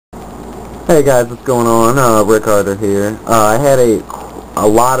Hey guys, what's going on? RickArter here. I had a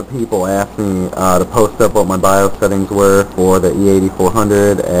lot of people ask me to post up what my BIOS settings were for the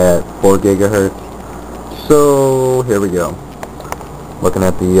E8400 at 4 GHz. So here we go. Looking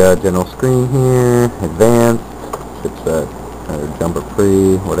at the general screen here, advanced, chipset, or jumper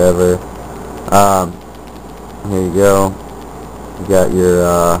free, whatever. Here you go. You got your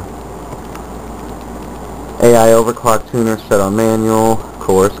AI overclock tuner set on manual, of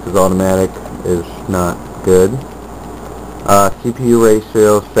course, because automatic is not good. CPU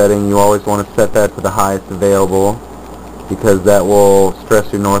ratio setting, you always want to set that to the highest available because that will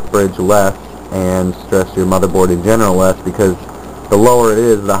stress your North Bridge less and stress your motherboard in general less, because the lower it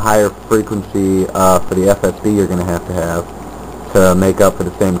is, the higher frequency for the FSB you're going to have to make up for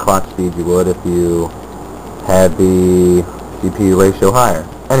the same clock speed you would if you had the CPU ratio higher.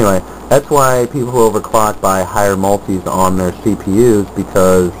 Anyway, that's why people who overclock buy higher multis on their CPUs,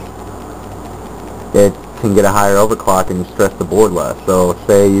 because it can get a higher overclock and you stress the board less. So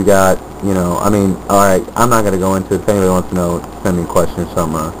say you got, alright, I'm not going to go into it. If anybody wants to know, send me a question or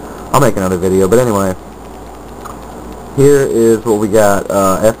something. I'll make another video. But anyway, here is what we got.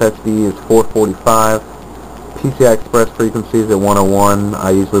 FSB is 445. PCI Express frequencies at 101.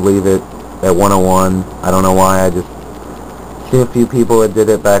 I usually leave it at 101. I don't know why. I just seen a few people that did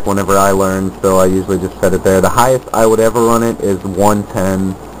it back whenever I learned, so I usually just set it there. The highest I would ever run it is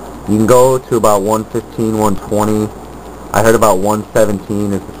 110. You can go to about 115, 120. I heard about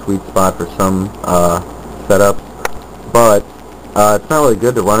 117 is the sweet spot for some setups, but it's not really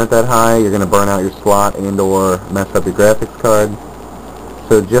good to run it that high. You're going to burn out your slot and or mess up your graphics card.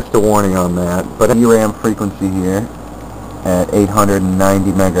 So just a warning on that. But DRAM frequency here at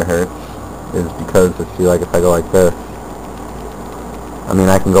 890 megahertz is because, let's see, like if I go like this, I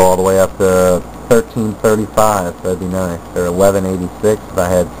can go all the way up to 1335, that'd be nice, or 1186 if I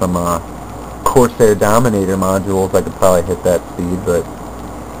had some Corsair Dominator modules. I could probably hit that speed, but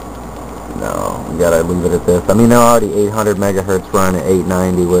no, we gotta leave it at this. They're already 800 megahertz running at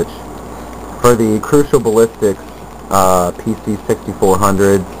 890, which for the Crucial Ballistics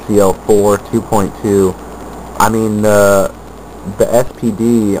PC6400 CL4 2.2, the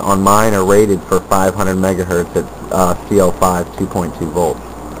SPD on mine are rated for 500 megahertz at CL5 2.2 volts.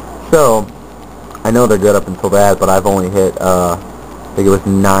 So I know they're good up until that, but I've only hit I think it was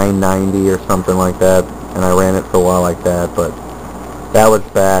 990 or something like that, and I ran it for a while like that. But that was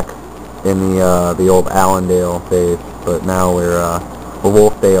back in the old Allendale days. But now we're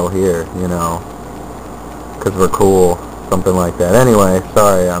Wolfdale here, because we're cool, something like that. Anyway,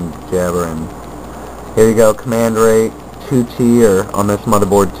 sorry, I'm jabbering. Here you go, command rate 2T, or on this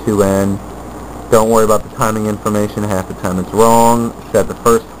motherboard 2N. Don't worry about the timing information, half the time it's wrong. Set the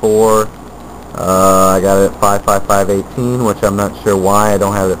first four. I got it at 55518, which I'm not sure why I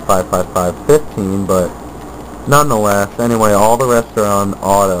don't have it at 55515, but nonetheless, anyway, all the rest are on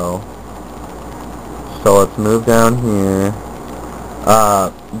auto. So let's move down here.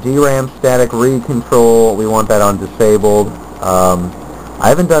 DRAM static read control, we want that on disabled. I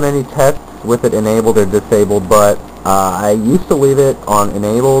haven't done any tests with it enabled or disabled, but I used to leave it on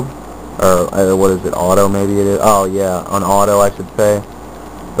enabled, or what is it, auto maybe it is? Oh yeah, on auto I should say.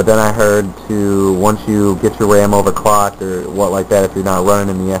 But then I heard once you get your RAM overclocked or what like that, if you're not running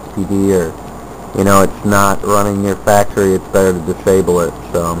in the SPD or, it's not running your factory, it's better to disable it.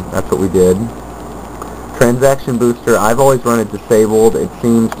 So that's what we did. Transaction booster, I've always run it disabled. It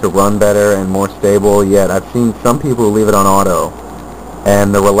seems to run better and more stable, yet I've seen some people who leave it on auto.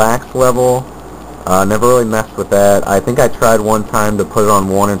 And the relax level, never really messed with that. I think I tried one time to put it on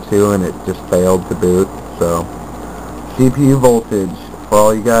 1 or 2 and it just failed to boot. So CPU voltage, for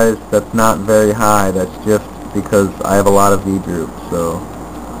all you guys, that's not very high. That's just because I have a lot of V groups, so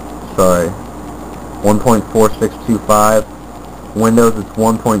sorry. 1.4625. Windows it's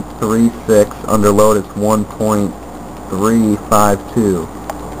 1.36. Under load it's 1.352.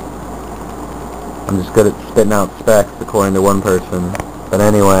 I'm just good at spitting out specs according to one person. But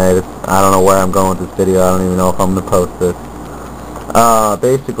anyway, I don't know where I'm going with this video. I don't even know if I'm going to post this.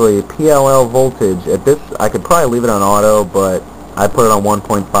 Basically, PLL voltage. At this, I could probably leave it on auto, but I put it on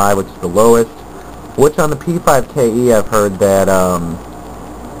 1.5, which is the lowest. Which on the P5K-E, I've heard that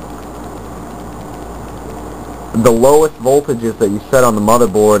the lowest voltages that you set on the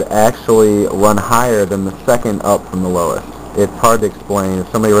motherboard actually run higher than the second up from the lowest. It's hard to explain. If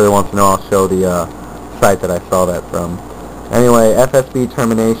somebody really wants to know, I'll show the site that I saw that from. Anyway, FSB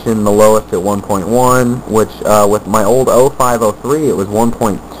termination, the lowest at 1.1, which with my old 0503, it was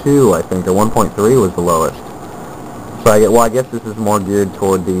 1.2, I think, or 1.3 was the lowest. So I guess this is more geared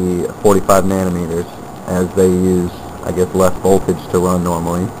toward the 45 nanometers, as they use, I guess, less voltage to run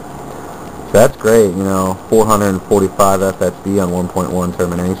normally. So that's great, you know, 445 FSB on 1.1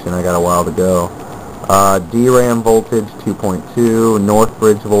 termination. I got a while to go. DRAM voltage 2.2, North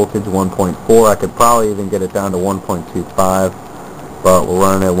Bridge voltage 1.4. I could probably even get it down to 1.25, but we're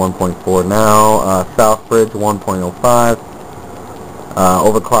running at 1.4 now. South Bridge 1.05.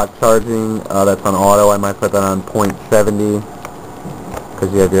 Overclock charging, that's on auto. I might put that on 0.70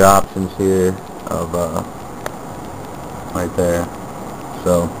 because you have your options here of right there.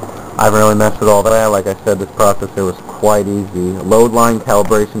 So I haven't really messed with all that. Like I said, this processor was quite easy. Load line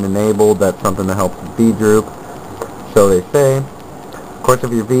calibration enabled. That's something that helps with V-droop, so they say. Of course,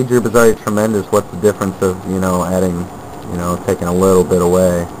 if your V-droop is already tremendous, what's the difference of, you know, adding, you know, taking a little bit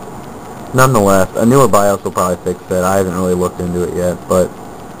away? Nonetheless, a newer BIOS will probably fix that. I haven't really looked into it yet, but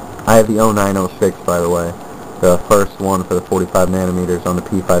I have the 0906, by the way, the first one for the 45 nanometers on the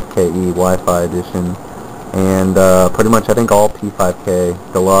P5K-E Wi-Fi edition, and pretty much I think all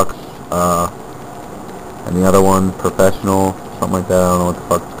P5K Deluxe, and the other one, Professional, something like that. I don't know what the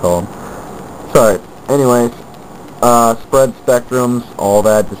fuck it's called. Sorry. Anyways, spread spectrums, all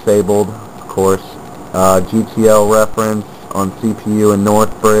that disabled, of course. GTL reference on CPU and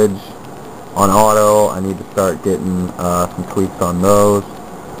North Bridge. On auto, I need to start getting some tweaks on those,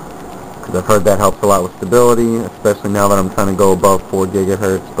 because I've heard that helps a lot with stability, especially now that I'm trying to go above 4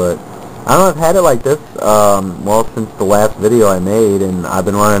 gigahertz. But I don't know, I've had it like this, well, since the last video I made, and I've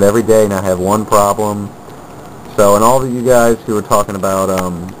been running it every day, and I have one problem. So, and all of you guys who were talking about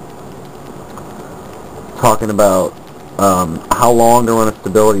how long to run a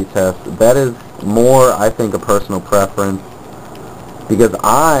stability test, that is more, I think, a personal preference, because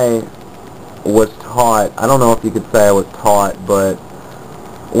I was taught, I don't know if you could say I was taught, but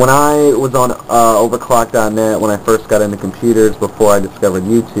when I was on overclock.net, when I first got into computers before I discovered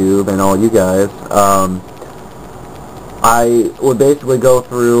YouTube and all you guys, I would basically go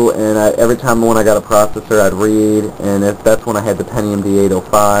through, and every time when I got a processor I'd read, and that's when I had the Pentium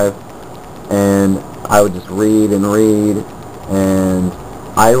D805, and I would just read, and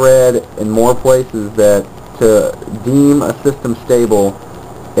I read in more places that to deem a system stable,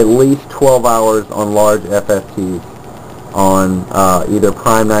 at least 12 hours on large FSTs, on either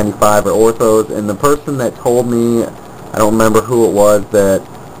Prime 95 or Orthos, and the person that told me, I don't remember who it was, that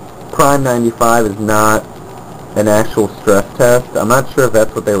Prime 95 is not an actual stress test. I'm not sure if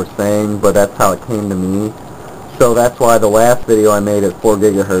that's what they were saying, but that's how it came to me. So that's why the last video I made at 4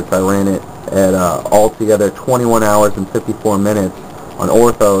 gigahertz, I ran it at altogether 21 hours and 54 minutes on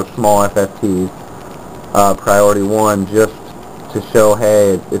Orthos, small FSTs, priority 1, just to show,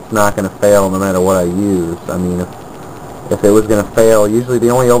 hey, it's not going to fail no matter what I use. I mean, if it was going to fail, usually the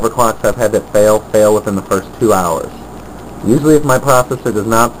only overclocks I've had that fail within the first 2 hours. Usually if my processor does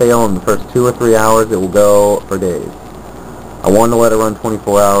not fail in the first 2 or 3 hours, it will go for days. I wanted to let it run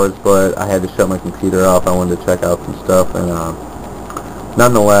 24 hours, but I had to shut my computer off. I wanted to check out some stuff, and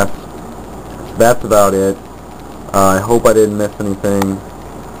nonetheless, that's about it. I hope I didn't miss anything.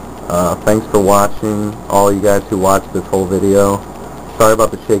 Thanks for watching, all you guys who watched this whole video. Sorry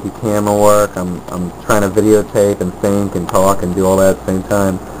about the shaky camera work. I'm trying to videotape and think and talk and do all that at the same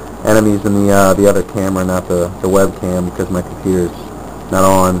time. And I'm using the other camera, not the webcam, because my computer's not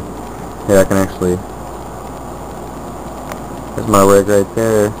on. Here, I can actually... There's my rig right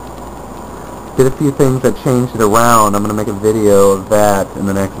there. Did a few things that changed it around. I'm going to make a video of that in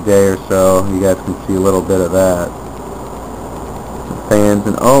the next day or so. You guys can see a little bit of that. Some fans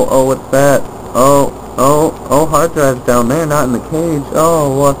and... Oh, what's that? Oh, hard drive's down there, not in the cage.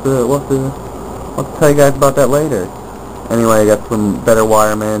 Oh, we'll have to tell you guys about that later. Anyway, I got some better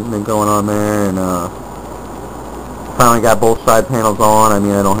wire management going on there, and finally got both side panels on. I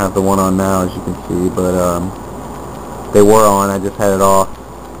mean, I don't have the one on now, as you can see, but they were on. I just had it off,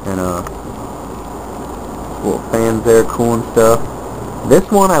 and little fans there, cool and stuff. This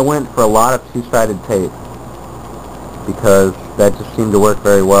one I went for a lot of two-sided tape, because that just seemed to work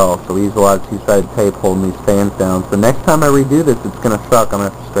very well. So we use a lot of two-sided tape holding these fans down. So next time I redo this, it's going to suck. I'm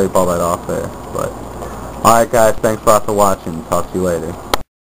going to have to scrape all that off there. But alright guys, thanks a lot for watching. Talk to you later.